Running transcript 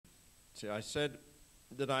See, I said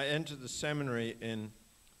that I entered the seminary in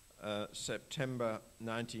September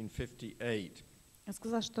 1958. Я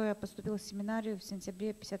сказала, что я поступила в семинарию в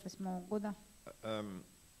сентябре 1958 года.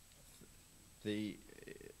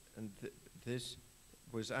 This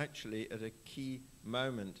was actually at a key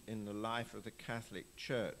moment in the life of the Catholic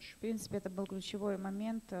Church. В принципе, это был ключевой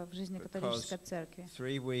момент в жизни католической церкви.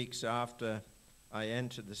 3 weeks after I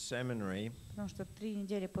entered the seminary, потому что 3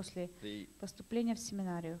 недели после поступления в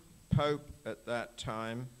семинарию Pope at that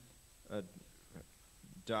time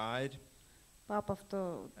died. Папа в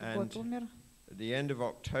тот год умер. At the end of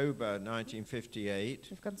October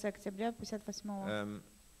 1958, в конце октября 1958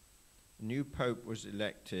 new Pope was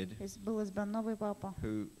elected, был избран новый папа,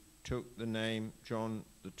 who took the name John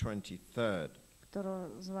the 23rd.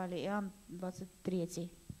 Которого звали Иоанн 23.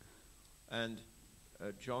 And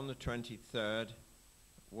John the 23rd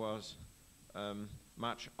was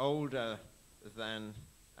much older than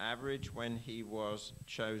average when he was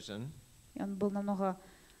chosen. И он был намного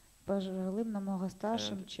пожилым, намного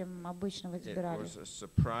старшим, чем обычно избирали. It was a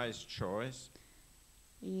surprise choice.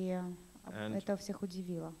 И это всех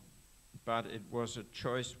удивило. But it was a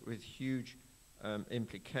choice with huge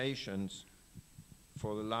implications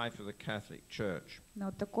for the life of the Catholic Church.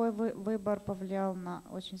 Но такой выбор повлиял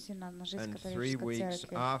очень сильно на жизнь католической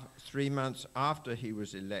церкви. 3 months after he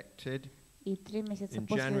was elected, И 3 месяца in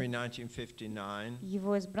после January 1959,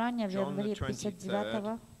 его избрания в январе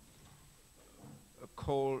 1959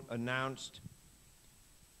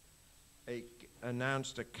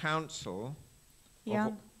 announced a council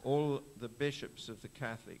of all the bishops of the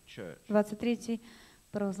Catholic Church. 23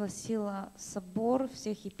 провозгласила собор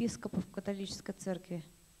всех епископов католической церкви.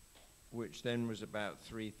 Which then was about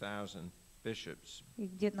 3,000 bishops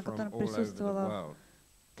на котором from all over the world.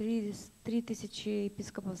 3000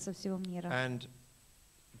 епископов со всего мира. And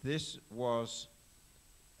this was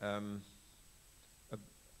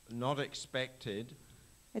not expected.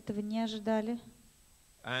 Этого не ожидали.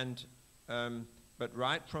 And but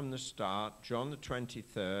right from the start, John the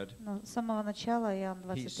 23rd, с самого начала Иоанн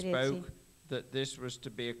he 23 spoke that this was to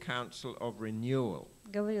be a council of renewal.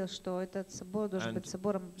 Говорил, что этот собор должен быть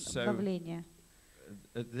собором обновления.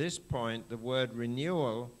 At this point, the word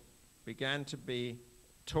renewal began to be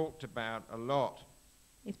talked about a lot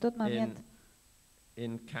И в тот момент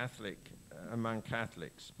in Catholic among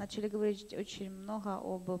Catholics. Начали говорить очень много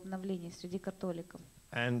об обновлении среди католиков.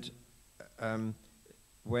 And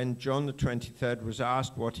when John the 23rd was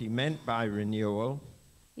asked what he meant by renewal,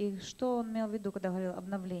 и что он имел в виду, когда говорил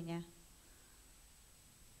обновление?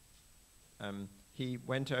 He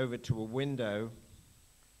went over to a window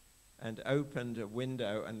and opened a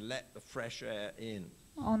window and let the fresh air in.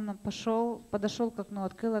 Он подошел к окну,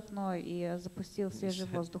 открыл окно и запустил свежий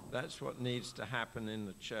воздух. That's what needs to happen in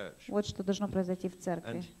the church. Вот что должно произойти в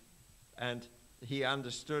церкви. And he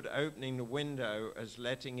understood opening the window as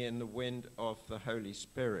letting in the wind of the Holy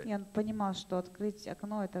Spirit. И он понимал, что открыть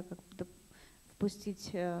окно — это как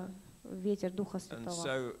впустить ветер Духа Святого. And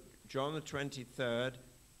so John the 23rd,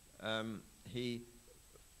 he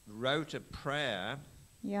wrote a prayer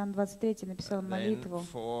Иоанн 23 написал молитву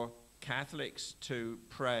for Catholics to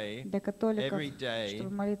pray для католиков, every day чтобы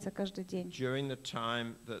молиться каждый день. During the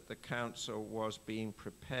time that the council was being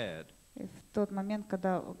prepared. В тот момент,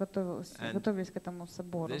 когда готовились к этому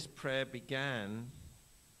собору. This prayer began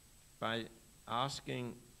by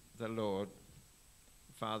asking the Lord,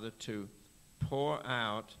 Father, to pour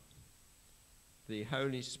out the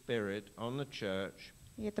Holy Spirit on the church.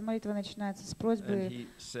 И эта молитва начинается с просьбы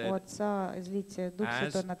у Отца излить Дух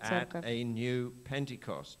Святой на церковь,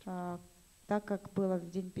 так как было в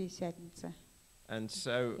день Пятидесятницы.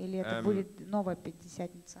 Или это будет новая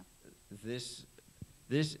Пятидесятница. This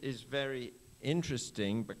is very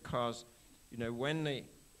interesting because, you know, when the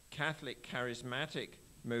Catholic charismatic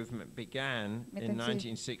movement began in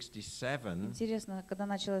 1967, интересно, когда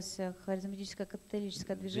началось харизматическое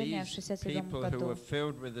католическое движение в 1967 году,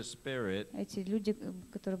 эти люди,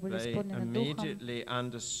 которые были исполнены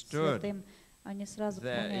Духом Святым, они сразу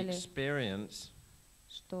поняли,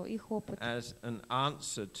 что их опыт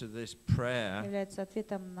является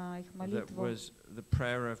ответом на их молитву.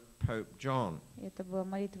 Это была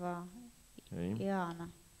молитва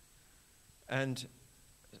Иоанна.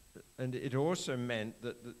 And it also meant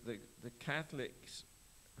that the Catholics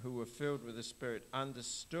who were filled with the Spirit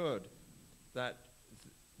understood that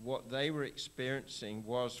what they were experiencing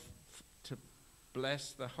was to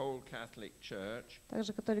bless the whole Catholic Church.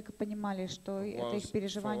 Также католики понимали, что это их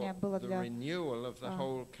переживание было для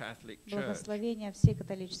благословения всей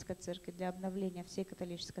католической церкви, для обновления всей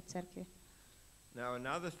католической церкви. Now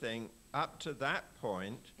another thing, up to that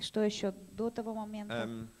point, что еще до того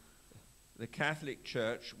момента, the Catholic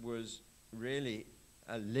Church was really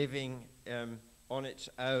living on its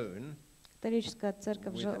own. Католическая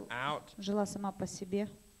церковь жила сама по себе.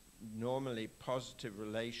 Normally positive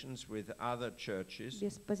relations with other churches.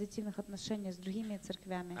 Без позитивных отношений с другими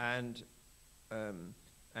церквями.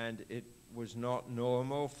 And it was not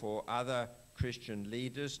normal for other Christian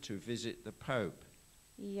leaders to visit the Pope.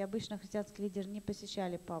 И обычно христианские лидеры не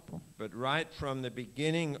посещали папу. But right from the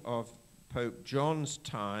beginning of Pope John's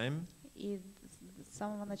time, и с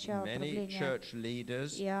самого начала many church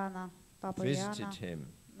leaders Иоанна, папа visited him.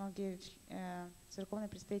 Многие церковные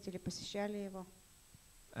представители посещали его.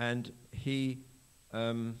 And he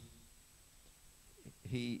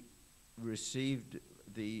received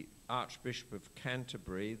the Archbishop of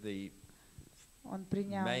Canterbury, the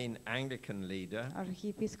main Anglican leader.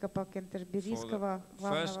 Архиепископа Кентерберийского, for the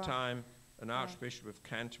first time an Archbishop of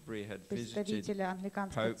Canterbury had visited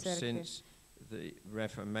Pope since the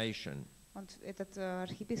Reformation. Этот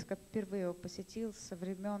архиепископ впервые посетил со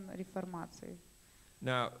времен реформации.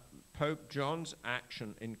 Now, Pope John's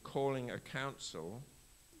action in calling a council,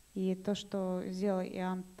 и то, что сделал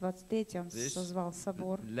Иоанн 23, он созвал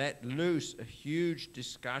собор. Let loose a huge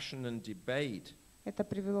discussion and debate. Это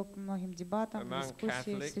привело к многим дебатам,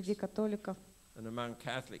 дискуссиям среди католиков, and among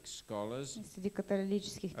Catholic scholars, среди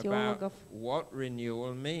католических теологов, what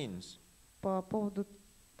renewal means. По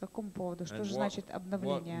такому поводу, что же значит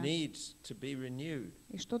обновление, what needs to be renewed.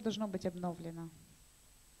 И что должно быть обновлено.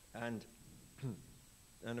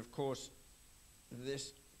 And of course,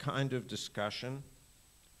 this kind of discussion,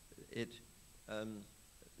 it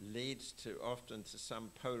leads to often to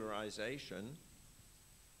some polarization.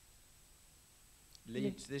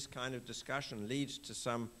 This kind of discussion leads to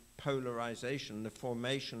some polarization, the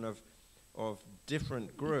formation of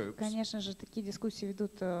different groups. Конечно же, такие дискуссии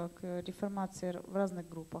ведут к реформации в разных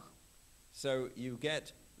группах. So you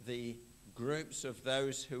get the groups of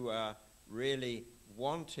those who are really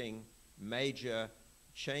wanting major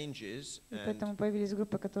changes, и поэтому появились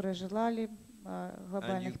группы, которые желали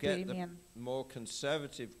глобальных перемен. More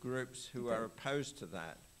conservative groups who are opposed to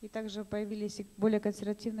that. И также появились и более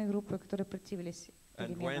консервативные группы, которые противились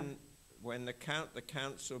переменам. When the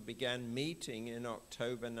council began meeting in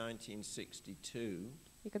October 1962,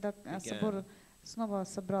 и когда собор снова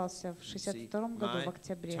собрался в 1962 году в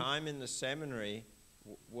октябре, time in the seminary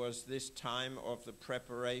was this time of the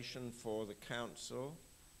preparation for the council.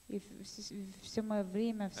 И все мое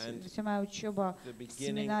время, вся моя учеба в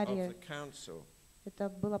семинарии, это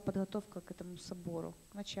была подготовка к этому собору,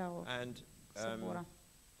 к началу собора.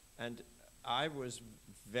 And I was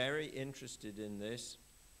very interested in this.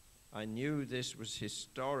 I knew this was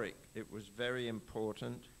historic. It was very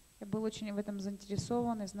important. Я был очень в этом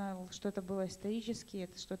заинтересован и знал, что это было исторически,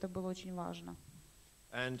 что это было очень важно.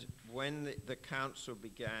 And when the council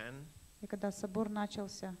began, и когда собор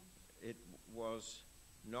начался, it was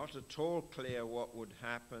not at all clear what would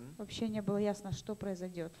happen. Вообще не было ясно, что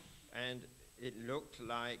произойдет. And it looked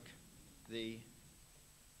like the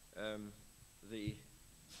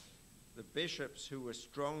bishops who were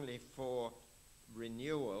strongly for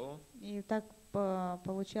renewal и так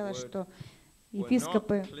получалось, что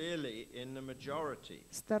епископы,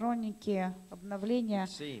 сторонники обновления,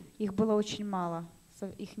 их было очень мало,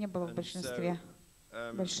 их не было в большинстве.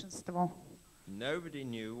 Большинство.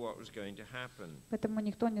 Поэтому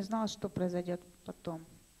никто не знал, что произойдет потом.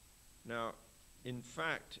 Now, in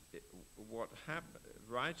fact, what happened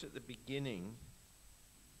right at the beginning,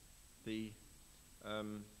 there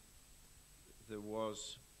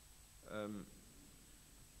was,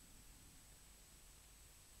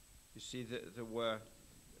 you see, there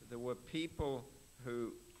were people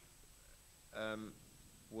who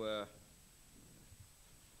were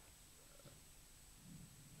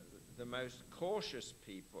the most cautious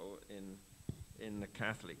people in the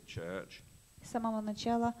Catholic Church. С самого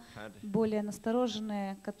начала более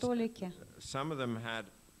настороженные католики. Some of them had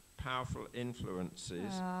powerful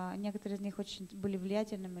influences. Некоторые из них очень были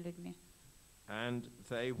влиятельными людьми. And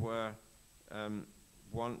they were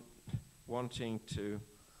wanting to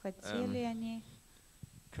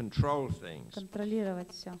control things.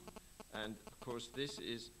 Контролировать все. And of course, this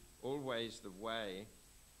is always the way.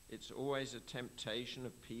 It's always a temptation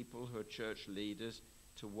of people who are church leaders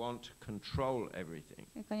to want to control everything.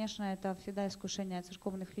 И, конечно, это всегда искушение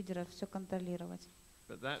церковных лидеров все контролировать.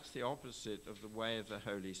 But that's the opposite of the way of the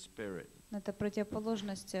Holy Spirit. Это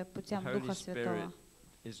противоположность путям Духа Святого.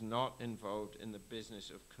 Is not involved in the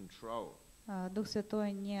business of control. Дух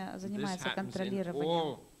Святой не занимается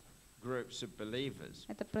контролированием. Groups of believers.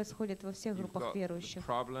 Это происходит во всех группах верующих. The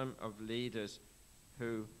problem of leaders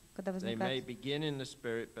who когда возникает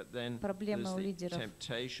проблемы у лидеров,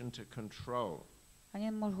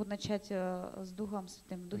 они могут начать с Духом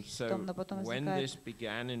Святым, Духе Святом, но потом возникает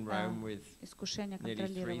искушение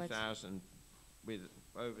контролировать.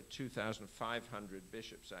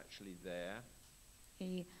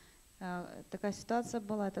 И такая ситуация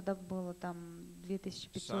была, и тогда было там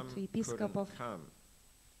 2500 епископов.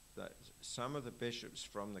 Some of the bishops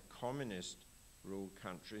from the communist ruled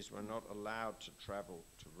countries were not allowed to travel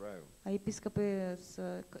to Rome. А епископы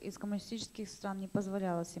из коммунистических стран не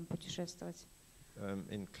позволялось им путешествовать.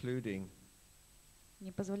 Including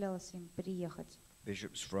не позволялось им приехать.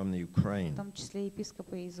 Bishops from the Ukraine. В том числе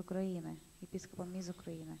епископы из Украины, епископам из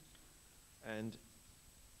Украины. And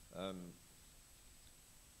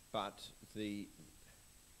but the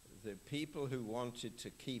people who wanted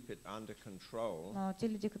to keep it under control но те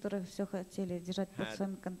люди, которые все хотели держать под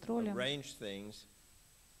своим контролем, arranged things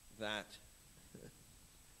that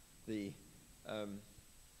you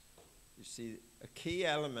see, a key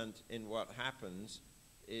element in what happens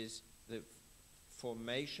is the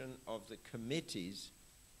formation of the committees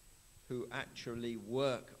who actually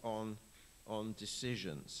work on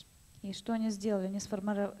decisions. И что они сделали? Они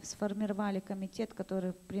сформировали комитет,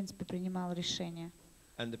 который, в принципе, принимал решения.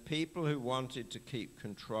 And the people who wanted to keep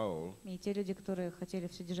control и те люди, которые хотели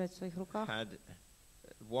все держать в своих руках, had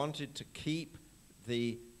wanted to keep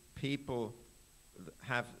the people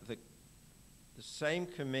have the same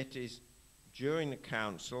committees during the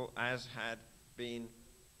council as had been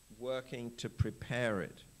working to prepare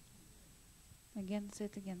it. Again, say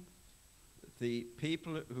it again. The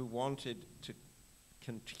people who wanted to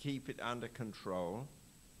keep it under control,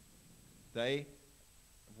 they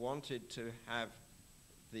wanted to have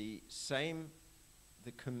the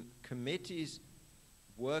committees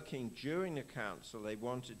working during the council. They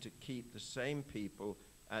wanted to keep the same people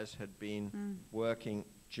as had been working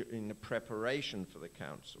in the preparation for the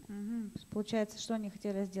council. Получается, что они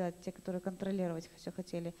хотели сделать, те, которые контролировать все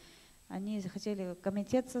хотели. Они захотели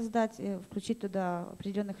комитет создать, включить туда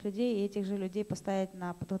определенных людей, и этих же людей поставить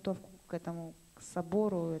на подготовку к этому к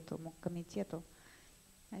собору, этому комитету,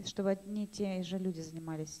 чтобы одни и те же люди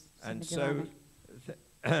занимались всеми делами.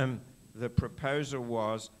 The proposal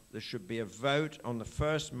was there should be a vote on the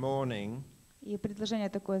first morning. И предложение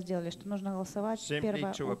такое сделали, что нужно голосовать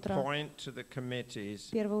первое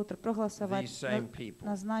утро проголосовать,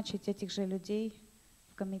 назначить этих же людей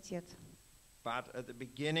в комитет. But at the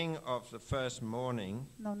beginning of the first morning,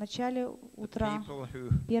 но в начале утра,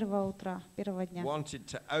 первого дня, wanted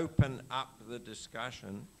to open up the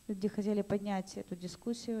discussion. Люди хотели поднять эту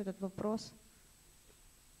дискуссию, этот вопрос.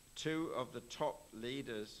 Two of the top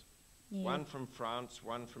leaders, one from France,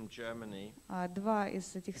 one from Germany. Два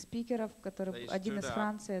из этих спикеров, которые один из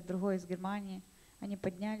Франции, другой из Германии, они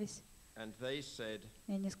поднялись. And they said,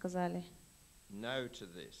 и они сказали, no to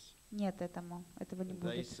this. Нет этого не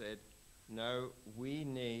будет. They said, no, we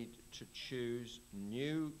need to choose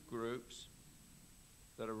new groups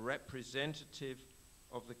that are representative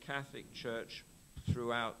of the Catholic Church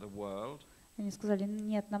throughout the world. Они сказали,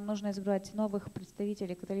 нет, нам нужно избрать новых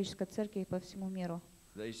представителей католической церкви по всему миру.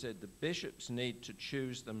 They said the bishops need to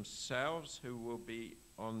choose themselves who will be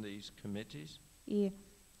on these committees. И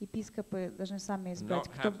епископы должны сами избрать,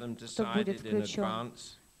 кто будет включен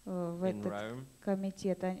в этот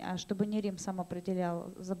комитет, а чтобы не Рим сам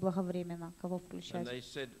определял заблаговременно, кого включать. And they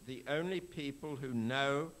said the only people who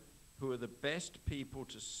know who are the best people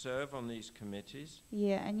to serve on these committees. И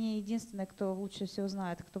они единственные, кто лучше всего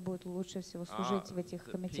знает, кто будет лучше всего служить в этих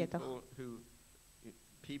комитетах.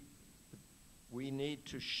 We need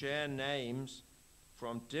to share names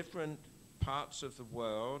from different parts of the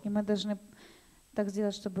world. И мы должны так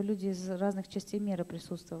сделать, чтобы люди из разных частей мира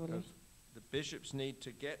присутствовали. The bishops need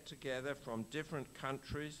to get together from different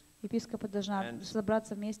countries. Епископы должны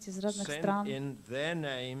собраться вместе из разных стран. Send in their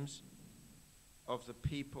names of the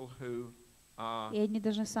people who are и они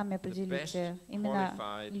должны сами определить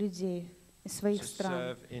имена людей из своих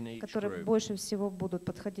стран, которые больше всего будут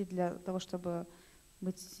подходить для того, чтобы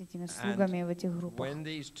быть этими слугами в этих группах.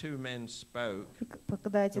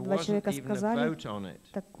 Когда эти два человека сказали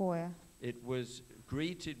такое,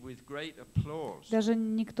 даже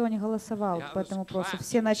никто не голосовал по этому вопросу.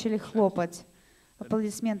 Все начали хлопать.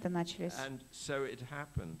 Аплодисменты начались.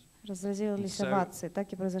 Разразились овации.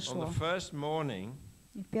 Так и произошло.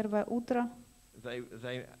 И в первое утро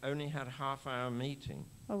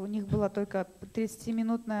у них была только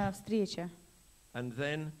 30-минутная встреча.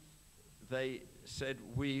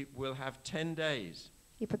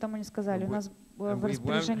 И потом они сказали, у нас в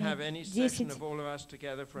распоряжении 10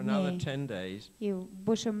 дней, и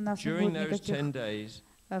больше у нас не будет никаких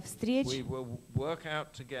встреч.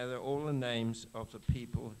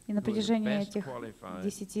 И на протяжении этих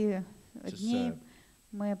 10 дней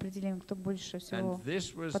мы определим, кто больше всего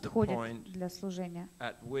подходит для служения.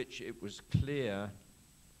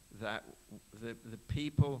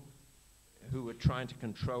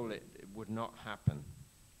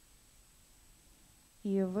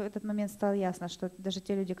 И в этот момент стало ясно, что даже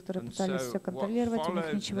те люди, которые пытались все контролировать, у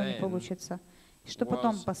них ничего не получится. И что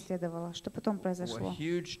потом последовало? Что потом произошло?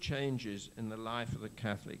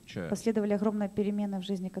 Последовали огромные перемены в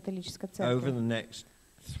жизни католической церкви.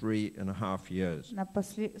 В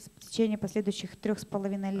течение последующих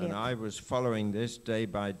 3,5 лет.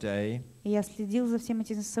 И я следил за всеми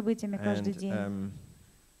этими событиями каждый день.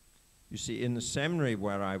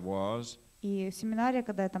 И в семинаре,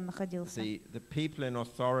 когда я там находился,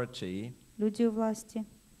 люди у власти,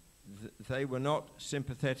 they were not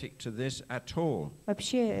sympathetic to this at all.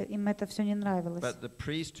 Вообще им это все не нравилось. But the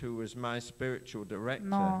priest who was my spiritual director,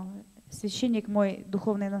 но священник, мой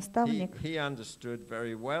духовный наставник, he understood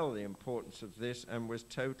very well the importance of this and was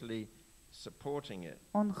totally supporting it.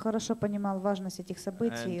 Он хорошо понимал важность этих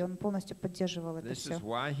событий, и он полностью поддерживал это все. This is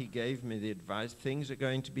why he gave me the advice: things are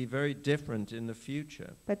going to be very different in the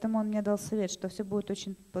future. Поэтому он мне дал совет, что все будет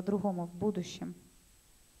очень по-другому в будущем.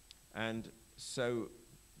 And so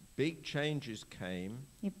big changes came.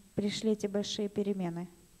 И пришли эти большие перемены.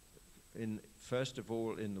 First of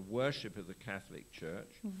all, in the worship of the Catholic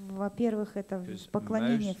Church. Во-первых, это в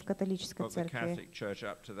поклонении в католической церкви. The Catholic Church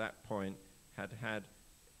up to that point had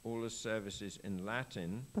all the services in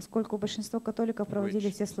Latin. Поскольку большинство католиков проводили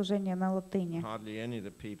все служения на латыни, hardly any of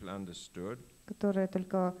the people understood. Которые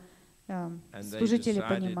только служители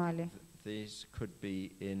понимали. This could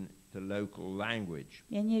be in the local language.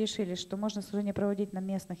 И они решили, что можно служение проводить на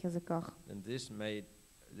местных языках. And this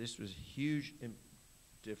was huge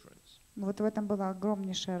difference. Вот в этом была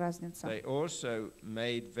огромнейшая разница. They also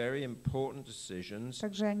made very important decisions.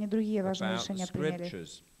 Также они другие важные решения приняли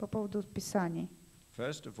по поводу Писаний.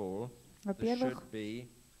 First of all, there should be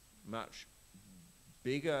much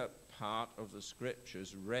bigger part of the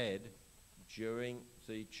scriptures read during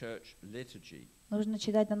the church liturgy. Нужно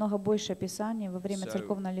читать намного больше Писаний во время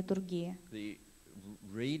церковной литургии. The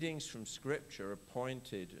readings from scripture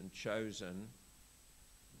appointed and chosen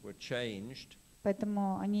were changed.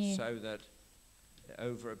 Поэтому они so that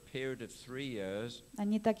over a period of 3 years,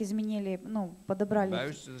 они так изменили, подобрали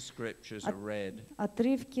most of the scriptures are read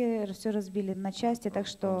отрывки, все разбили на части, так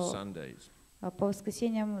что по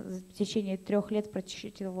воскресеньям в течение 3 лет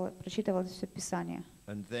прочитывалось все Писание.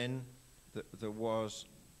 And then there was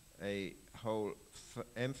a whole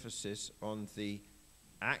emphasis on the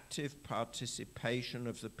active participation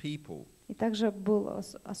of the people. И также был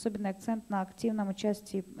особенный акцент на активном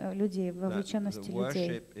участии людей, вовлеченности людей.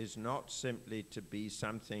 Worship is not simply to be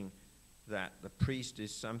something that the priest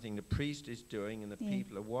is doing and the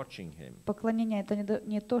people are watching him. Поклонение — это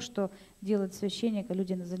не то, что делает священник, а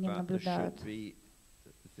люди за ним наблюдают.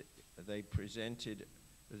 They presented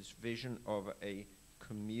this vision of a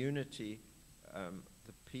community,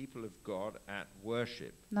 the people of God at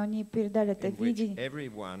worship. Но они передали это видение.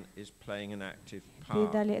 Everyone is playing an active part.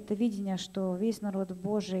 Передали это видение, что весь народ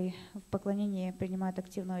Божий в поклонении принимает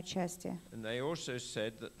активное участие. And they also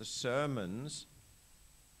said that the sermons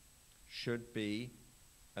should be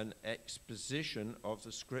an exposition of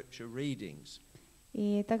the scripture readings.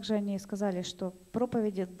 И также они сказали, что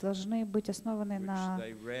проповеди должны быть основаны на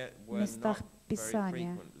местах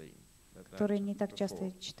Писания, которые не так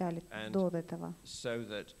часто читали до этого.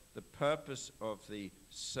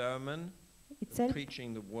 И цель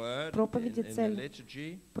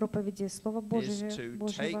проповеди Слова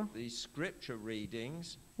Божьего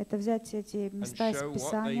 — это взять эти места из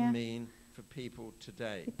Писания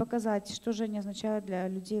и показать, что же они означают для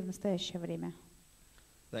людей в настоящее время.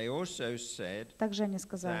 Также они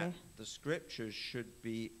сказали,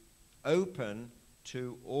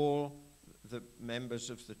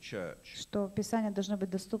 что Писания должны быть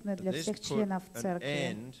доступны для всех членов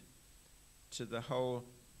церкви.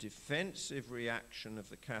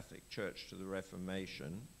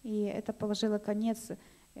 И это положило конец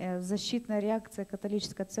защитной реакции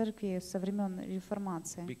католической церкви со времен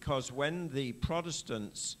Реформации. Because when the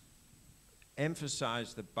Protestants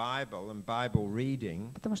emphasized the Bible and Bible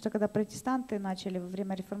reading, потому что когда протестанты начали во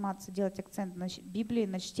время Реформации делать акцент на Библии,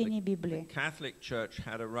 на чтении Библии, the Catholic Church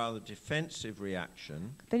had a rather defensive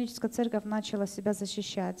reaction. Католическая церковь начала себя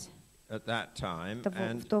защищать at that time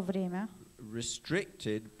в то время.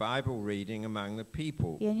 Restricted Bible reading among the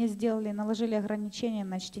people. И они наложили ограничения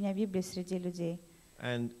на чтение Библии среди людей.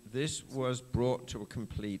 And this was brought to a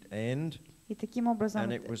complete end. И И таким образом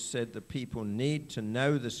And it was said that people need to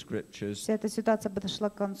know the scriptures. Вся эта ситуация подошла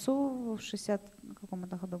к концу в 60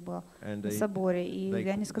 каком-то году было на соборе, и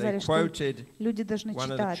они сказали, что люди должны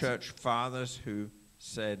читать.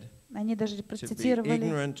 Они даже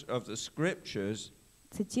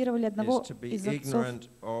цитировали одного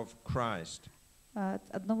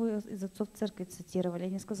из отцов церкви цитировали.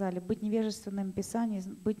 Они сказали, быть невежественным в Писании,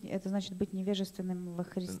 это значит быть невежественным во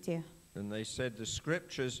Христе. And they said the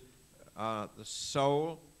scriptures are the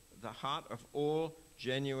soul, the heart of all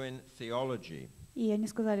genuine theology. И они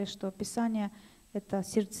сказали, что Писание — это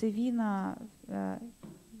сердцевина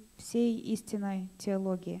всей истинной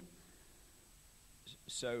теологии.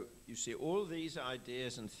 So you see all these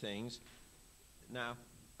ideas and things. Now,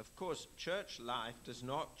 of course, church life does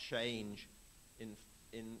not change in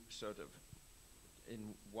sort of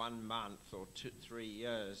in 1 month or 3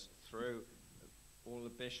 years through all the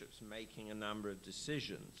bishops making a number of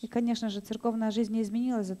decisions. И, конечно же, церковная жизнь не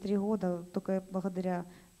изменилась за 3 года только благодаря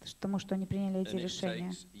тому, что они приняли эти решения.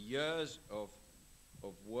 And it takes years of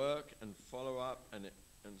work and follow up and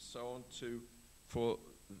so on for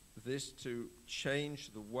this to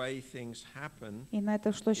change the way things happen. И на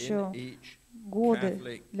это шло еще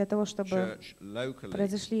годы для того, чтобы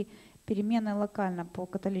произошли перемены локально по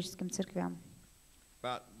католическим церквям.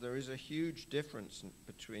 But there is a huge difference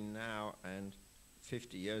between now and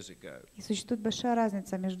 50 years ago. И существует большая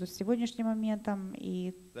разница между сегодняшним моментом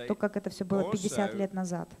и то, как это все было 50 лет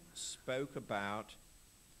назад. Spoke about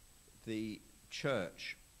the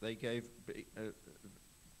church. They gave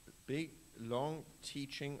big, long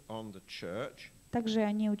teaching on the church. Также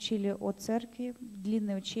они учили о церкви,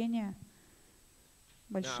 длинные учения,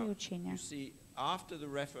 большие учения. You see, after the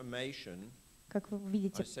Reformation, как вы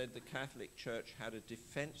видите,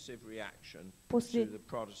 после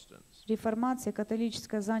реформации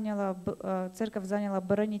католическая церковь заняла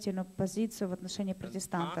оборонительную позицию в отношении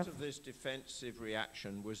протестантов.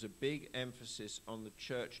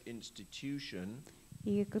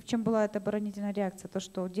 И в чем была эта оборонительная реакция? То,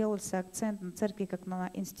 что делался акцент на церкви как на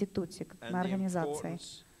институте, как на организации.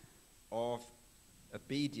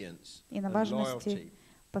 И на важности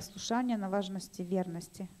послушания, на важности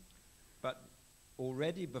верности.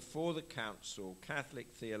 Already before the council,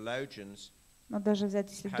 Catholic theologians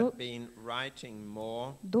had been writing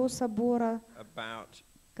more до собора about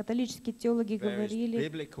католические теологи говорили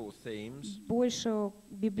больше о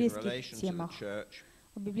библейских темах.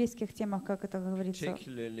 О библейских темах, как это говорится. В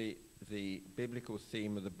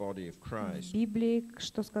Библии,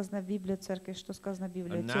 что сказано в Библии Церкви, что сказано в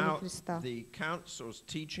Библии о теле Христа.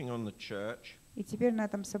 И теперь на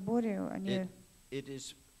этом соборе они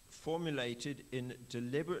formulated in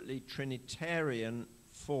deliberately Trinitarian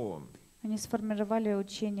form. Они сформировали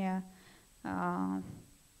учение о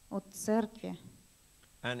церкви.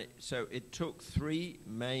 And so it took 3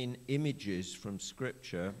 main images from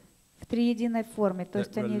Scripture в триединой форме, то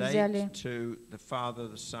есть они взяли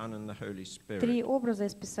 3 образа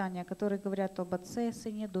из Писания, которые говорят об Отце,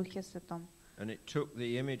 Сыне, Духе Святом. And it took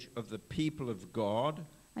the image of the people of God.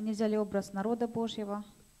 Они взяли образ народа Божьего.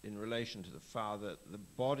 In relation to the Father, the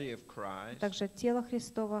body of Christ, также тело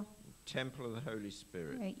Христово, temple of the Holy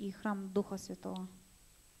Spirit. И храм Духа Святого.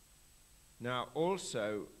 Now,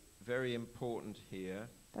 also very important here,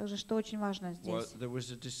 также что очень важно здесь, there was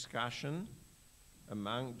a discussion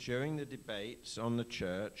during the debates on the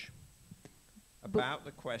church about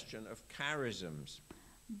the question of charisms.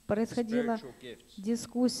 Происходила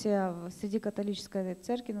дискуссия среди католической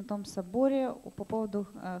церкви на том соборе по поводу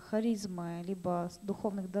харизмы либо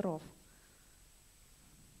духовных даров.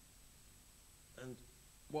 And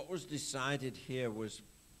what was decided here was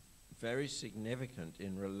very significant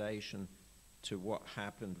in relation to what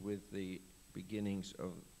happened with the beginnings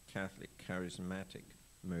of Catholic charismatic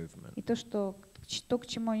movement. И то, к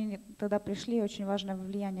чему они тогда пришли, очень важное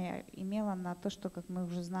влияние имело на то, что, как мы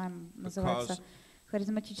уже знаем, называется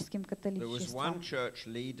харизматическим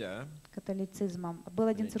католицизмом. Был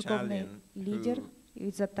один церковный лидер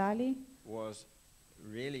из Италии,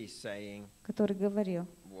 который говорил,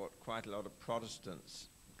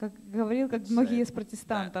 как многие из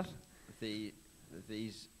протестантов,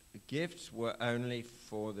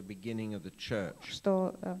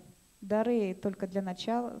 что дары только для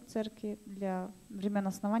начала церкви, для времен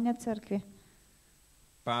основания церкви.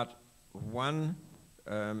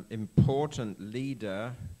 Important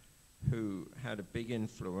leader who had a big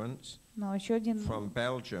influence from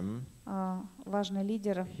Belgium, важный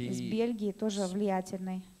лидер из Бельгии, тоже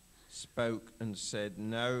влиятельный, spoke and said,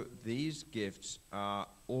 "No, these gifts are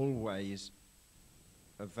always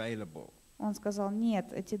available." Он сказал,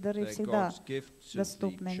 нет, эти дары всегда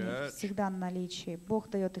доступны, они всегда в наличии. Бог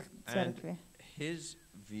дает их церкви.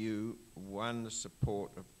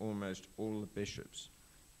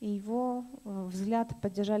 И его взгляд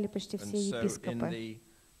поддержали почти все епископы.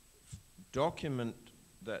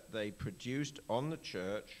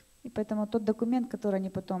 И поэтому тот документ, который они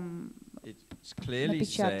потом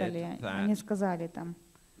напечатали, они сказали там,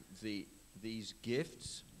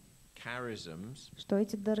 что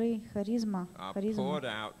эти дары, харизма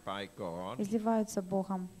изливаются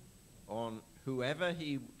Богом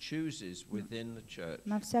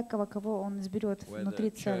на всякого, кого Он изберет внутри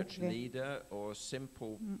церкви,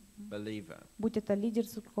 будь это лидер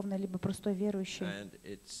церковный, либо простой верующий.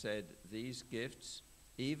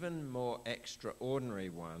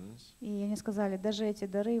 И они сказали, даже эти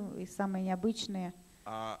дары, и самые необычные,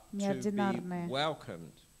 неординарные,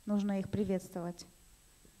 нужно их приветствовать.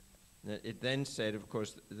 И,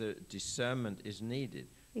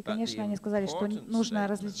 конечно, они сказали, что нужно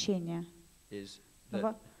развлечение.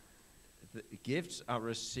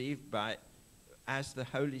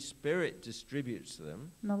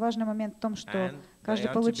 Но важный момент в том, что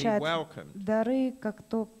каждый получает дары, как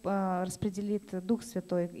то распределит Дух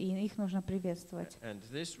Святой, и их нужно приветствовать.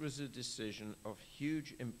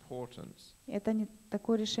 Это не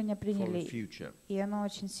такое решение приняли, и оно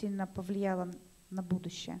очень сильно повлияло на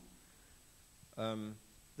будущее.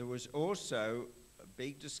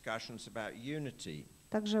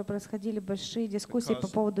 Также происходили большие дискуссии по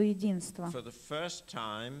поводу единства.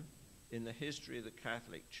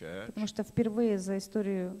 Потому что впервые за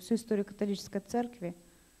всю историю католической церкви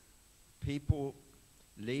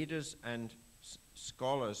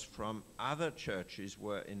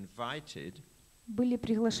были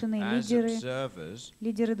приглашены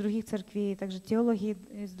лидеры других церквей, также теологи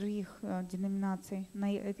из других деноминаций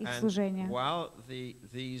на их служение.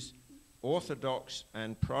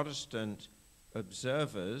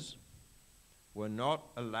 Observers were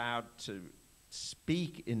not allowed to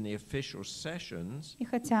speak in the official sessions. И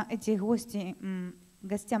хотя эти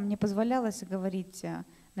гостям не позволялось говорить на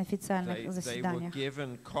официальных заседаниях,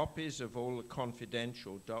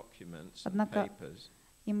 однако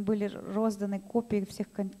им были розданы копии всех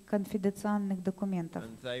конфиденциальных документов.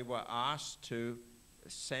 And they were asked to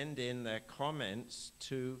send in their comments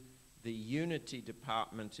to the unity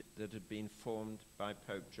department that had been formed by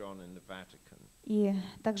Pope John in the Vatican. И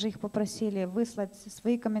также их попросили выслать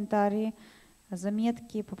свои комментарии,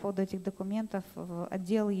 заметки по поводу этих документов в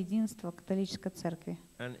отдел единства католической церкви.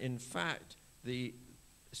 And in fact, the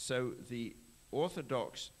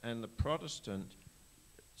Orthodox and the Protestant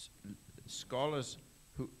scholars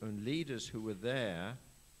and leaders who were there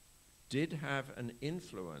did have an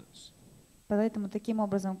influence. Поэтому таким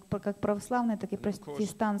образом, как православные, так и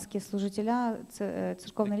протестантские служители,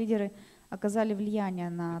 церковные лидеры оказали влияние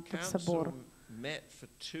на тот собор.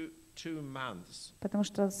 Потому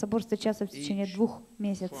что собор встречался в течение 2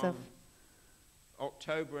 месяцев,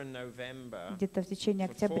 где-то в течение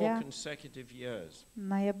октября,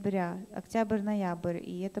 октябрь-ноябрь,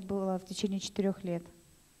 и это было в течение 4 лет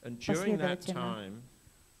последовательно.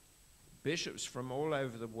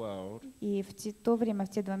 И в то время, в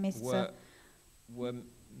те 2 месяца, were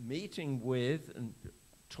meeting with and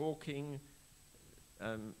talking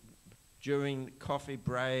during coffee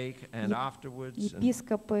break and afterwards.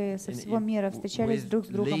 Епископы со всего мира встречались друг с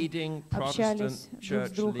другом, общались друг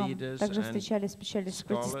с другом, также встречались с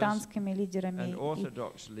протестантскими лидерами и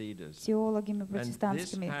теологами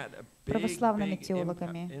протестантскими, православными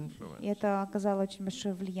теологами. И это оказало очень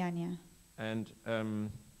большое влияние.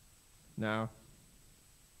 Now,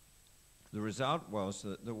 the result was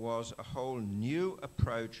that there was a whole new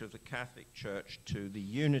approach of the Catholic Church to the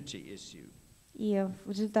unity issue. И в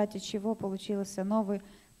результате чего получился новый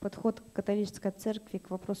подход католической церкви к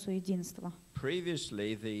вопросу единства.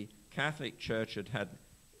 Previously, the Catholic Church had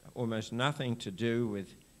almost nothing to do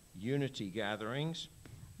with unity gatherings.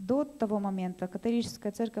 До того момента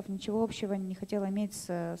католическая церковь ничего общего не хотела иметь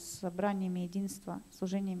с собраниями единства,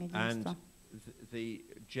 служениями единства. And the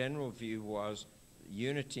general view was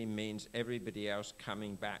unity means everybody else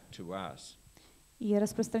coming back to us. И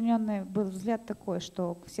распространенный был взгляд такой,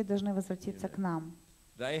 что все должны возвратиться к нам.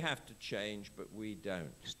 They have to change, but we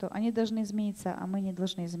don't. Что они должны измениться, а мы не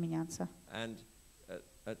должны изменяться. And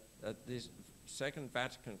at this Second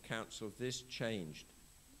Vatican Council, this changed.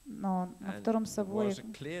 Но на Втором соборе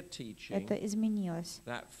это изменилось.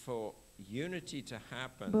 That for unity to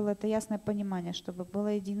happen, было это ясное понимание, чтобы было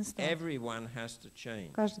единство. Everyone has to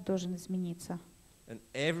change. Каждый должен измениться. And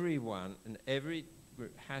everyone and every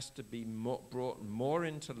has to be brought more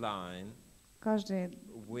into line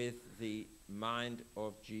with the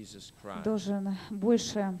должен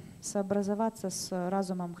больше сообразоваться с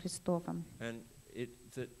разумом Христовым.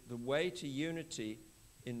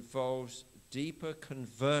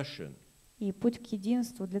 И путь к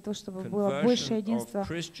единству, для того, чтобы было больше единства,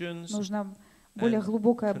 нужно более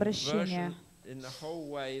глубокое обращение.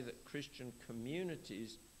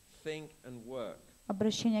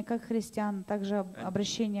 Обращение как христиан, также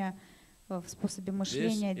обращение в способе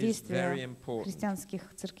мышления, действия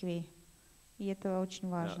христианских церквей. И это очень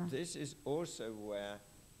важно.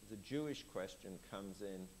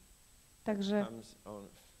 Также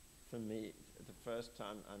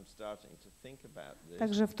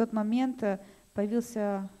в тот момент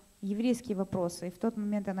появился еврейский вопрос, и в тот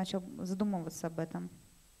момент я начал задумываться об этом.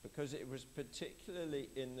 Потому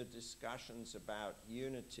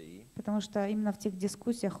что именно в тех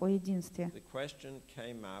дискуссиях о единстве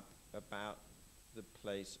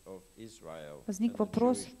возник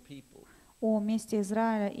вопрос о месте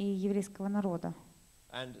Израиля и еврейского народа.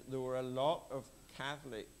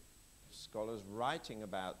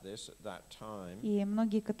 И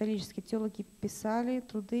многие католические теологи писали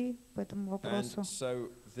труды по этому вопросу.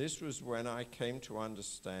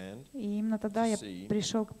 И именно тогда я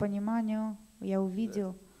пришел к пониманию, я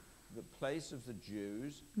увидел,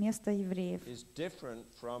 место евреев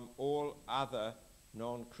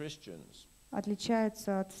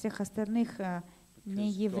отличается от всех остальных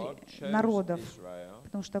народов,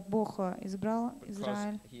 потому что Бог избрал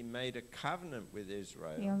Израиль, и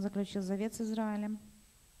Он заключил завет с Израилем.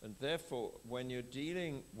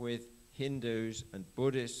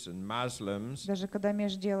 Даже когда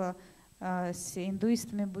имеешь дело с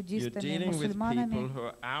индуистами, буддистами, мусульманами,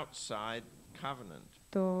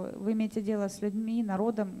 то вы имеете дело с людьми,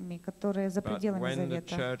 народами, которые за пределами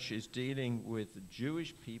завета.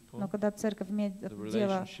 Но когда церковь имеет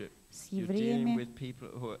дело с евреями,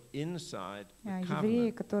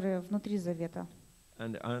 евреи, которые внутри завета.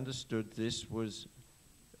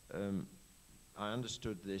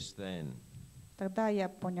 Тогда я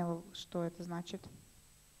понял, что это значит.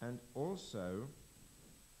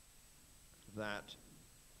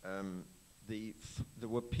 There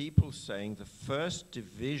were people saying the first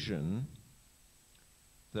division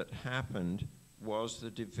that happened was the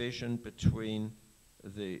division between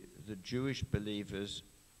the Jewish believers,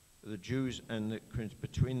 the Jews, and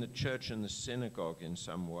between the church and the synagogue in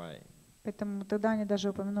some way. Поэтому тогда они даже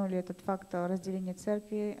упомянули этот факт разделения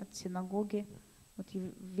церкви от синагоги, от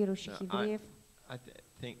верующих евреев.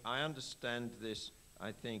 I understand this,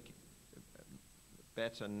 I think,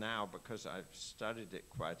 better now because I've studied it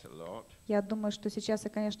quite a lot. Я думаю, что сейчас я,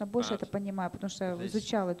 конечно, больше это понимаю, потому что я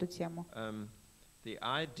изучал эту тему. The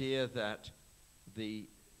idea that the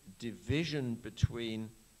division between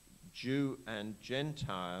Jew and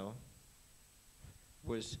Gentile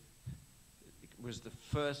was the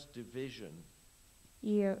first division.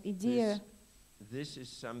 И идея This is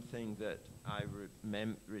something that I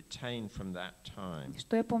retain from that time.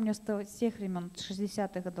 Что я помню с тех времен,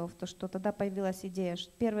 60-х годов, то, что тогда появилась идея,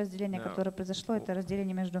 что первое разделение, которое произошло, это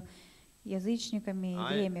разделение между язычниками и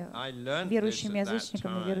евреями, верующими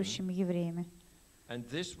язычниками и верующими евреями. And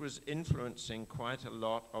this was influencing quite a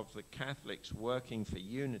lot of the Catholics working for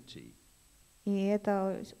unity. И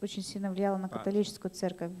это очень сильно влияло на католическую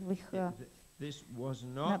церковь в их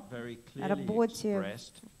работе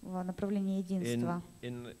в направлении единства.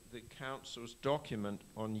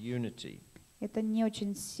 Это не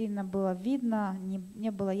очень сильно было видно,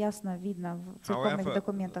 не было ясно видно в церковных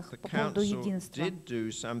документах по поводу единства.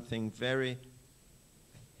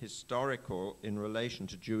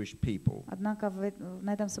 Однако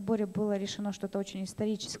на этом соборе было решено что-то очень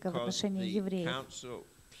историческое в отношении евреев.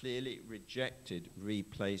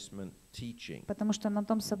 Потому что на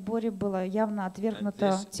том соборе была явно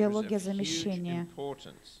отвергнута теология замещения.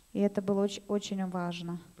 И это было очень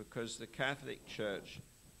важно.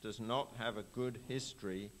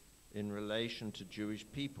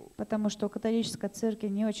 Потому что у католической церкви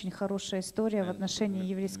не очень хорошая история в отношении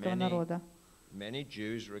еврейского народа.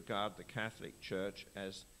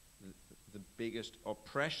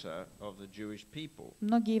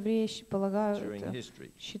 Многие евреи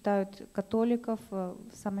считают католиков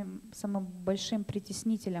самым большим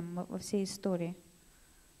притеснителем во всей истории.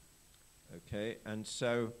 Okay, and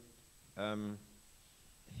so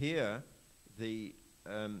here the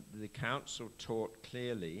council taught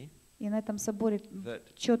clearly и на этом соборе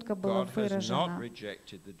четко было выражено,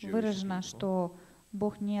 что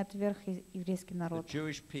Бог не отверг еврейский народ.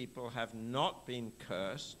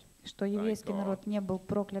 Что еврейский народ не был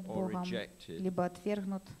проклят Богом, либо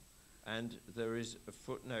отвергнут. And there is a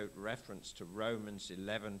footnote reference to Romans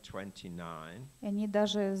 11:29. И они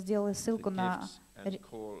даже сделали ссылку на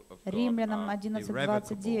Римлянам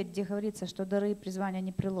 11:29, где говорится, что дары и призвания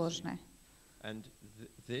непреложны. And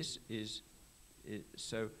this is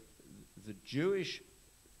so the Jewish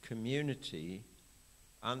community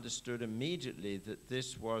understood immediately that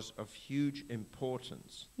this was of huge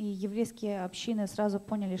importance. И еврейские общины сразу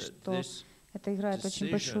поняли, что это играет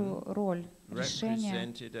очень большую роль.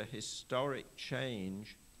 Решение,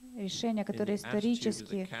 которое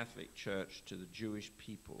исторически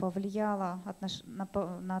повлияло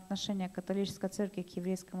на отношение католической церкви к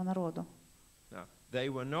еврейскому народу. They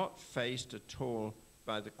were not faced at all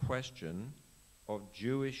by the question of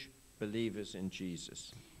Jewish believers in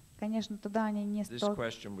Jesus. Конечно, тогда они не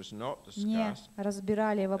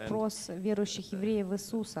разбирали вопрос верующих евреев в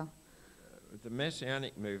Иисуса. The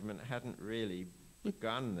Messianic movement hadn't really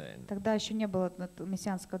begun then. Тогда еще не было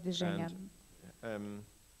мессианского движения.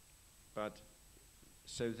 But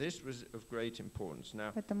so this was of great importance.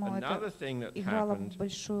 Now, Поэтому another это thing that играло happened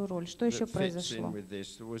большую роль. Что еще произошло?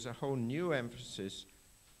 There was a whole new emphasis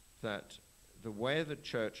that the way of the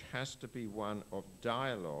church has to be one of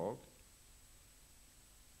dialogue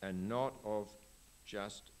and not of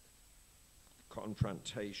just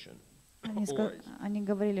confrontation. Они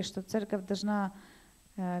говорили, что церковь должна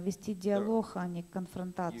вести диалог, а не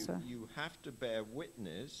конфронтацию. You have to bear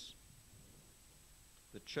witness.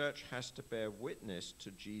 The church has to bear witness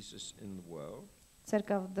to Jesus in the world.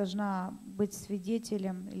 Церковь должна быть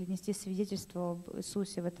свидетелем или нести свидетельство об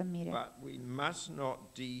Иисусе в этом мире. But we must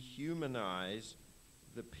not dehumanize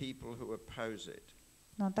the people who oppose it.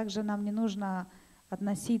 Но также нам не нужно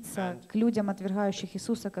относиться к людям, отвергающих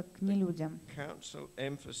Иисуса, как к нелюдям.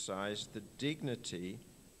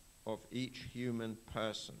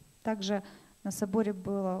 Также на соборе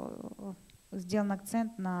был сделан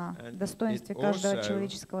акцент на достоинстве каждого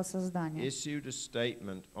человеческого создания.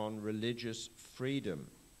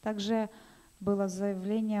 Также было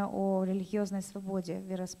заявление о религиозной свободе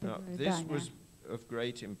вероисповедания.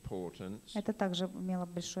 Это также имело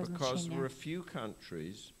большое значение.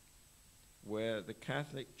 Where the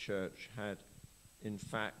Catholic Church had, in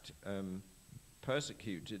fact,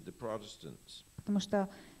 persecuted the Protestants. Потому что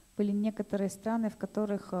были некоторые страны, в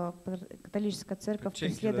которых католическая церковь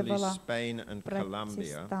преследовала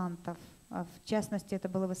протестантов. В частности, это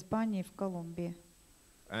было в Испании и в Колумбии.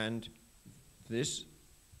 And this,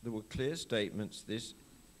 there were clear statements. This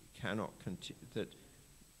cannot continue. That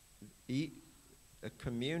a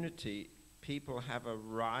community, people have a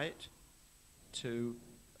right to.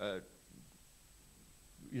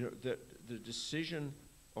 You know, the decision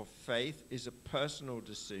of faith is a personal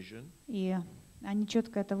decision. И они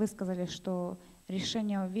четко это высказали, что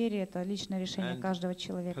решение о вере — это личное решение каждого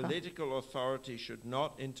человека. Political authority should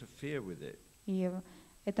not interfere with it. И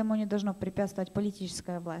этому не должно препятствовать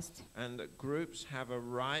политическая власть. And that groups have a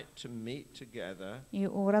right to meet together. И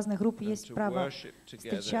у разных групп есть право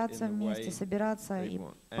встречаться вместе, собираться и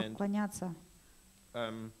поклоняться.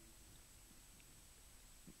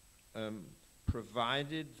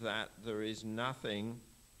 Provided that there is nothing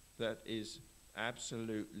that is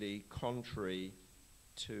absolutely contrary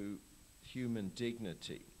to human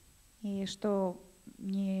dignity. И что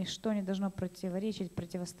ничто не должно противоречить,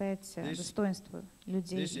 противостоять достоинству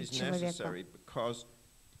людей и человека. Because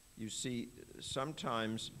you see,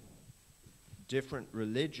 sometimes different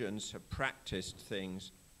religions have practiced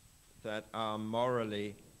things that are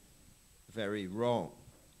morally very wrong.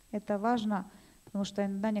 Это важно. Потому что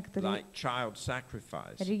иногда некоторые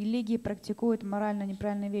религии практикуют морально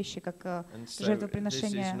неправильные вещи, как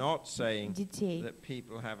жертвоприношение детей.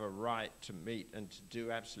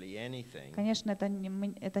 Конечно, это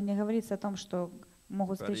не говорится о том, что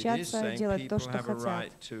могут встречаться и делать то, что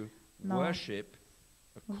хотят.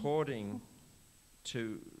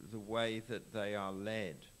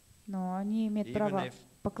 Но они имеют право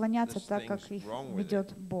поклоняться так, как их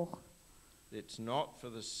ведет Бог.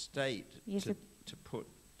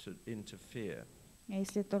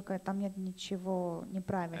 Если только там нет ничего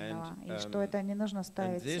неправильного, и что это не нужно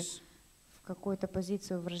ставить в какую-то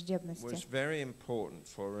позицию враждебности.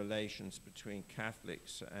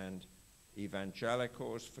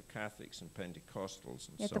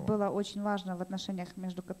 Это было очень важно в отношениях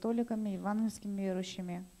между католиками, евангельскими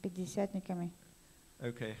верующими, пятидесятниками.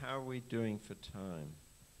 Okay, how are we doing for time?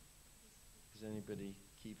 Is anybody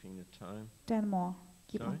keeping the time? 10 more.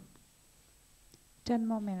 Keep on. 10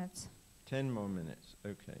 more minutes. 10 more minutes,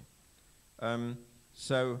 okay.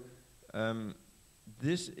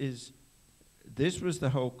 This was the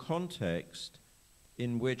whole context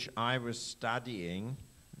in which I was studying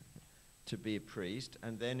to be a priest,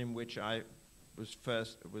 and then in which I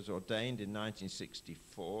was ordained in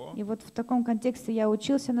 1964. И вот в таком контексте я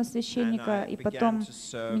учился на священника, и потом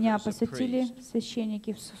меня посвятили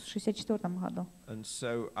священники в 1964 году. And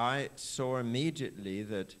so I saw immediately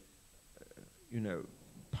that,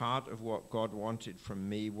 part of what God wanted from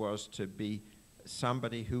me was to be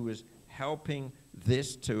somebody who was helping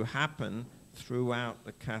this to happen throughout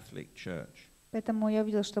the Catholic Church. Поэтому я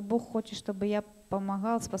увидел, что Бог хочет, чтобы я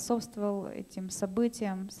помогал, способствовал этим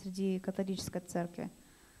событиям среди католической церкви.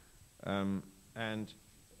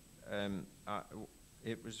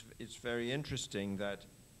 It's very interesting that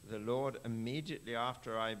the Lord, immediately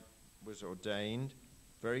after I was ordained,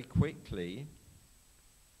 very quickly,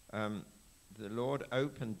 the Lord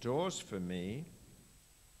opened doors for me.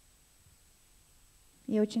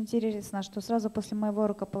 И очень интересно, что сразу после моего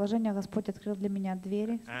рукоположения Господь открыл для меня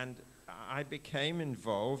двери. And I became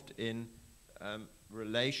involved in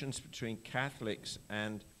relations between Catholics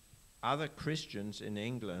and other Christians in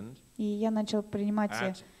England. И я начал принимать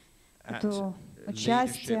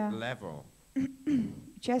участие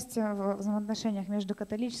в взаимоотношениях между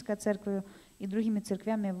католической церковью и другими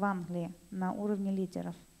церквями в Англии на уровне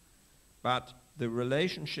лидеров. But the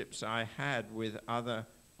relationships I had with other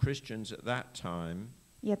Christians at that time,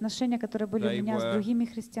 и отношения, которые были у меня с другими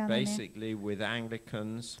христианами, basically with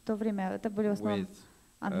Anglicans, в то время это были в основном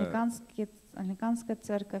англиканская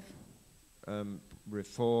церковь,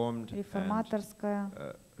 Reformed,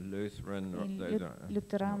 реформаторская, Lutheran,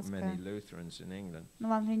 лютеранская. many Lutherans in England. Но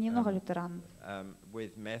в Англии немного лютеран.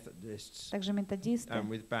 With Methodists, также методисты, and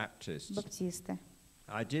with Baptists. баптисты.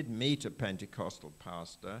 I did meet a Pentecostal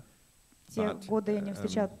pastor. В те годы я не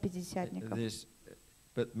встречал пятидесятников.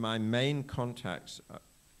 But my main contacts,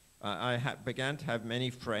 I began to have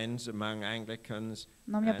many friends among Anglicans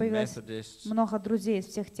and Methodists. Много друзей из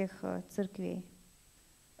всех тех церквей.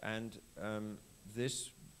 And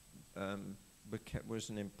this was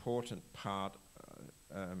an important part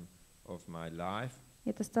of my life.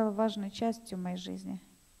 Это стало важной частью моей жизни.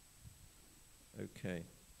 Okay.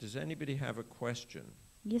 Does anybody have a question?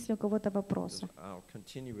 Есть ли у кого-то вопросы?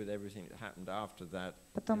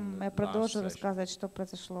 Потом я продолжу рассказывать, что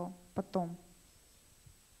произошло потом.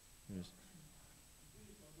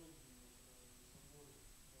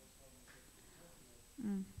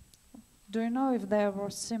 Do you know if there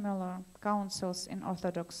were similar councils in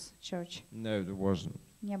Orthodox Church? No, there wasn't.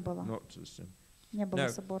 Не было. Не было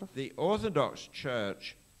соборов. The Orthodox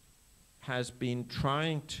Church has been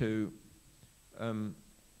trying to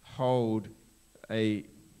hold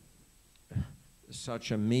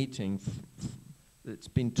such a meeting that's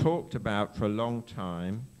been talked about for a long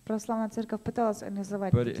time, Православная церковь пыталась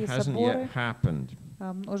организовать but it такие hasn't соборы yet happened.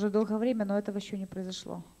 Уже долгое время, но этого еще не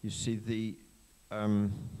произошло. You see, the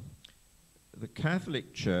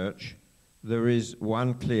Catholic Church, there is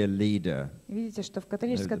one clear leader. Видите, что в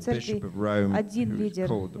католической церкви Bishop of Rome, один лидер,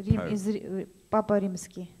 Папа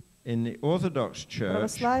Римский. In the Orthodox В Church,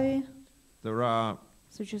 православии there are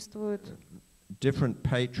существуют different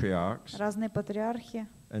patriarchs, разные патриархи,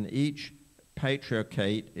 and each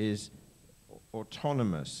patriarchate is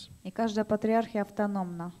autonomous. И каждая патриархия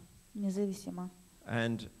автономна, независима.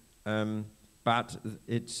 And but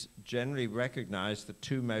it's generally recognized the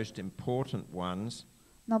two most important ones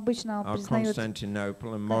Но обычно are признают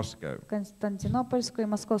Constantinople and Moscow. Константинопольскую и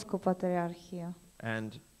Московскую патриархию.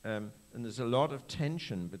 And there's a lot of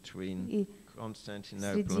tension between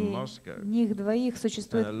Constantinople and Moscow. Среди них двоих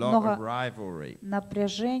существует много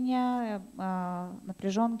напряжения,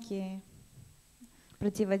 напряженки,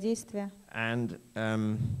 противодействия. And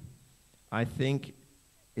I think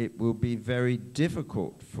it will be very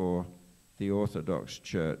difficult for the Orthodox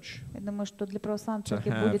Church Я думаю, что для православной церкви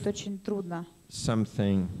будет очень трудно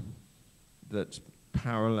something that's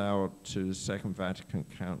parallel to the Second Vatican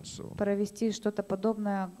Council. Провести что-то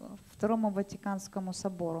подобное Второму Ватиканскому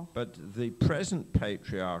собору. But the present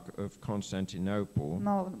patriarch of Constantinople,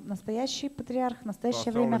 Но настоящий патриарх, в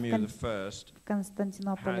настоящее время в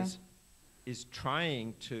Константинополе, is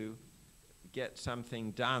trying to get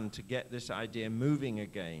something done to get this idea moving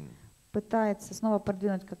again. Пытается снова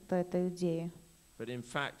продвинуть как-то эту идею. But in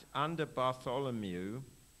fact, under Bartholomew,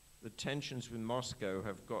 the tensions with Moscow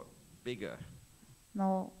have got bigger.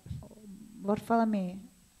 Но Варфоломей,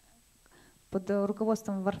 под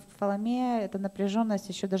руководством Варфоломея эта напряженность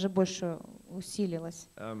еще даже больше усилилась.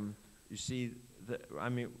 You see, I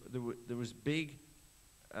mean, there was big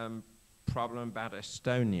problem about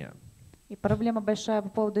Estonia. И проблема большая по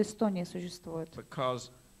поводу Эстонии существует.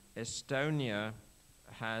 Because Estonia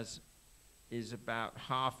is about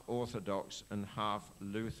half Orthodox and half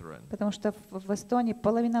Lutheran. Потому что в Эстонии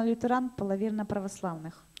половина лютеран, половина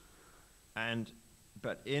православных.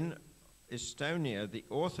 But in Estonia, the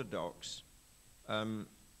Orthodox,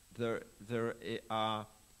 there are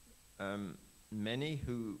many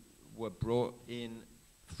who were brought in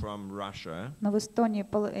from Russia. Но в Эстонии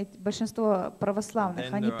большинство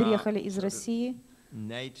православных, они приехали из России.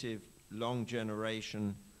 Native long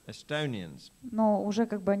generation Estonians. Но уже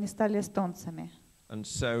как бы они стали эстонцами. And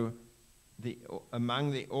so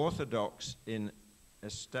among the Orthodox in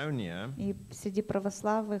Estonia, и среди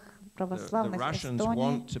православных Russians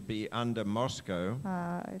want to be under Moscow,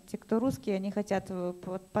 те, кто русские, они хотят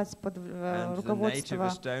попасть под руководство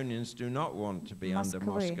Москвы.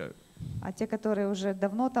 А те, которые уже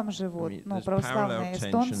давно там живут, ну, православные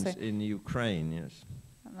эстонцы,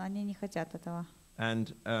 они не хотят этого.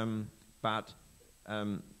 But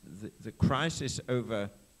the crisis over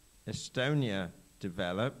Estonia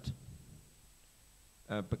developed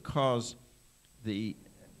because the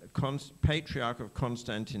Patriarch of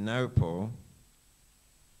Constantinople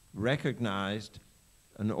recognized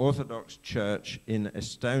an Orthodox church in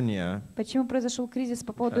Estonia Почему произошел кризис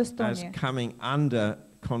по поводу Эстонии? As coming under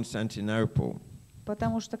Constantinople.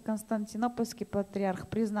 Потому что Константинопольский патриарх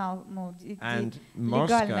признал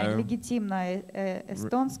легально, легитимно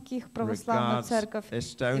эстонских православных церковь.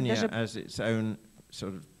 Estonia as its own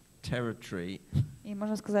sort of territory. И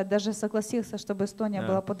можно сказать, даже согласился, чтобы Эстония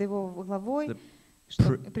была под его главой,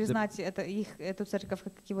 чтобы признать эту церковь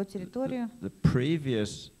как его территорию. The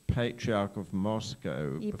previous patriarch of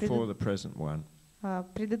Moscow, before the present one,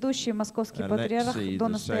 предыдущий московский патриарх до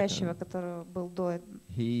настоящего, который был до этого,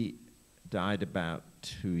 he died about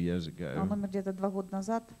 2 years ago. Он умер где-то 2 года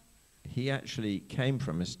назад. He actually came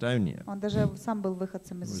from Estonia. Он даже сам был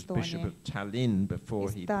выходцем из Эстонии. Bishop of Tallinn before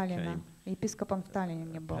he became епископом в Таллине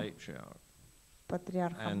не был.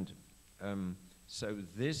 Патриархом. And so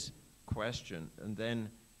this question, and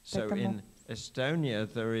then so in Estonia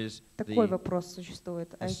there is the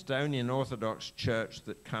Estonian Orthodox Church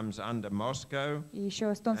that comes under Moscow,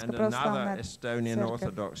 and another Estonian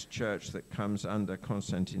Orthodox Church that comes under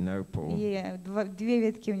Constantinople. Две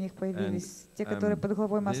ветки у них появились, те, которые под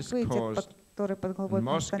главой Москвы, и те, которые под главой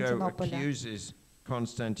Константинополя.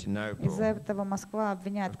 Из-за этого Москва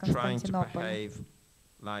обвиняет Константинополь.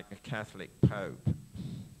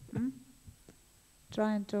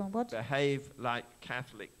 Trying to what? Behave like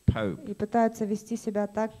Catholic Pope. И пытаются вести себя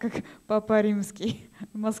так, как Папа Римский,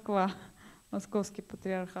 Москва, Московский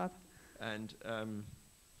патриархат. And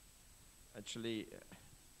actually,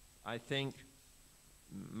 I think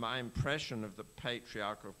my impression of the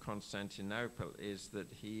Patriarch of Constantinople is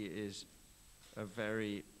that he is a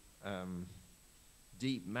very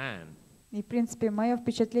deep man. И в принципе мое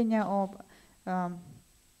впечатление об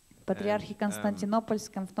патриархе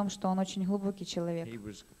Константинопольском в том, что он очень глубокий человек.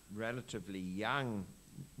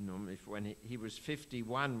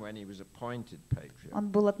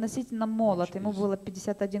 Он был относительно молод, ему было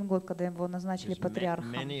 51 год, когда его назначили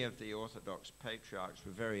патриархом.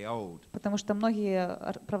 Потому что многие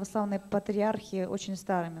православные патриархи очень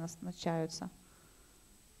старыми назначаются.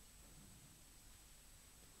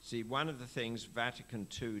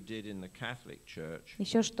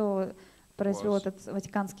 Еще что произвел этот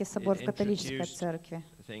Ватиканский собор в католической церкви.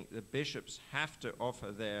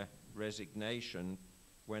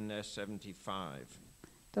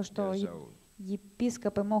 То, что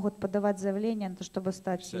епископы могут подавать заявление на то, чтобы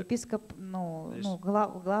стать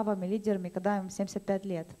главами, лидерами, когда им 75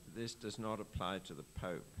 лет.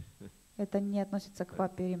 Это не относится к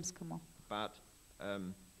Папе Римскому. А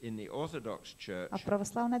в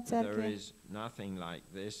православной церкви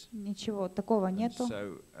ничего такого нету.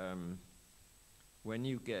 When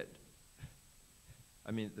you get,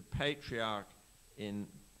 I mean, the patriarch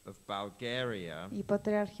of Bulgaria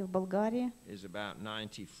is about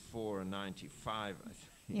 94 or 95, I think.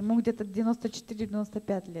 Ему где-то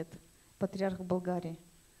 94-95 лет, патриарх Болгарии.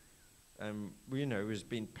 You know, has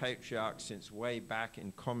been patriarch since way back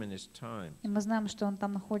in communist times. И мы знаем, что он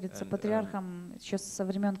там находится патриархом еще со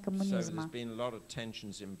времен коммунизма. So there's been a lot of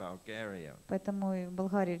tensions in Bulgaria. Поэтому и в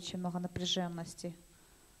Болгарии очень много напряженности.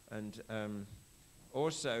 And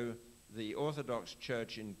also, the Orthodox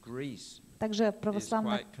Church in Greece также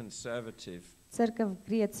православная conservative. Церковь в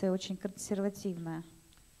Греции очень консервативная.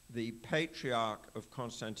 The Patriarch of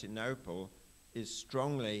Constantinople is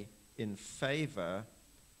strongly in favor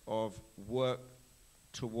of work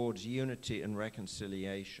towards unity and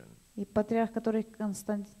reconciliation. И патриарх, который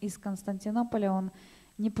из Константинополя, он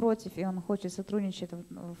не против, и он хочет сотрудничать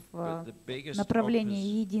в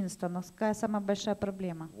направлении единства. Но какая самая большая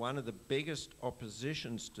проблема? One of the biggest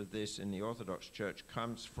oppositions to this in the Orthodox Church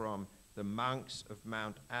comes from the monks of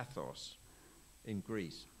Mount Athos. in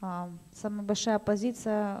Greece. Самая большая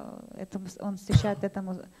оппозиция, он встречает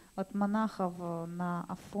этому от монахов на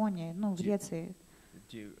Афоне, ну, в Греции.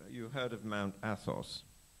 You heard of Mount Athos?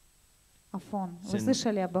 Афон. Вы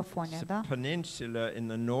слышали об Афоне, да? Peninsula in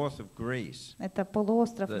the north of Greece. Это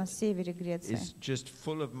полуостров на севере Греции. It's just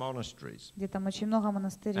full of monasteries. Где там очень много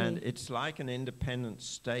монастырей. And it's like an independent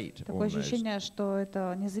state. Такое ощущение, что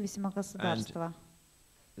это независимое государство.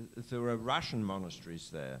 There are Russian monasteries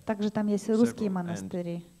there. Также там есть и русские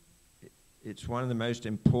монастыри. It's one of the most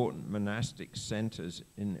important monastic centers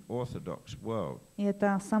in the Orthodox world. И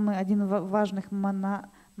это самый один из важных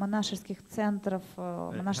монашеских центров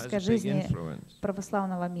монашеской жизни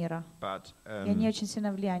православного мира. И они очень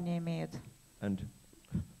сильное влияние имеют.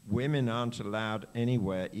 Women aren't allowed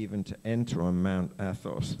anywhere even to enter on Mount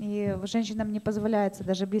Athos. И женщинам не позволяется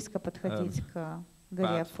даже близко подходить к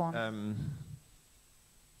горе Афон.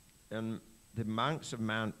 The monks of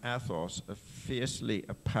Mount Athos are fiercely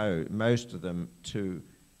opposed, most of them, to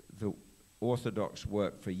the Orthodox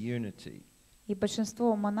work for unity. И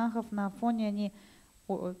большинство монахов на Афоне, они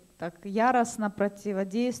так яростно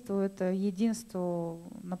противодействуют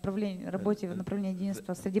единству, работе в направлении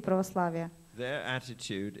единства среди православия. Their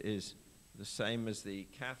attitude is the same as the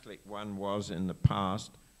Catholic one was in the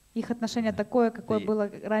past. Их отношение такое, какое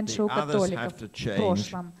было раньше у католиков в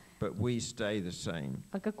прошлом. But we stay the same.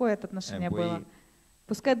 А какое это отношение было?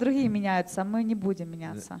 Пускай другие меняются, а мы не будем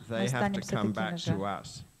меняться. Мы останемся такими же.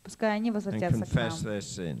 Пускай они возвратятся к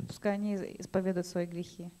нам. Пускай они исповедуют свои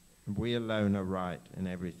грехи. We alone are right in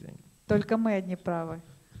everything. Только мы одни правы.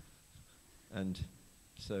 And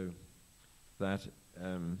so that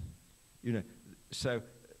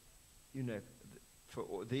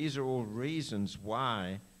these are all reasons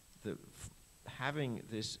why having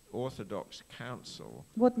this Orthodox council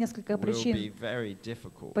вот несколько причин, will be very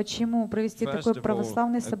difficult. Почему провести такой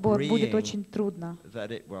православный собор будет очень трудно.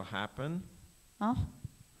 That it will happen.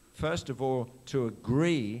 First of all, to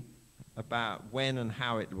agree about when and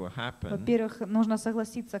how it will happen. Во-первых, нужно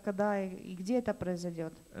согласиться, когда и где это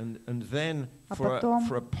произойдет. And then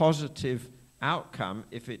for a positive outcome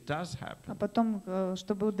if it does happen. А потом,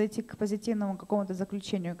 чтобы дойти к позитивному какому-то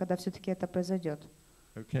заключению, когда все-таки это произойдет.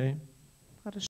 Okay.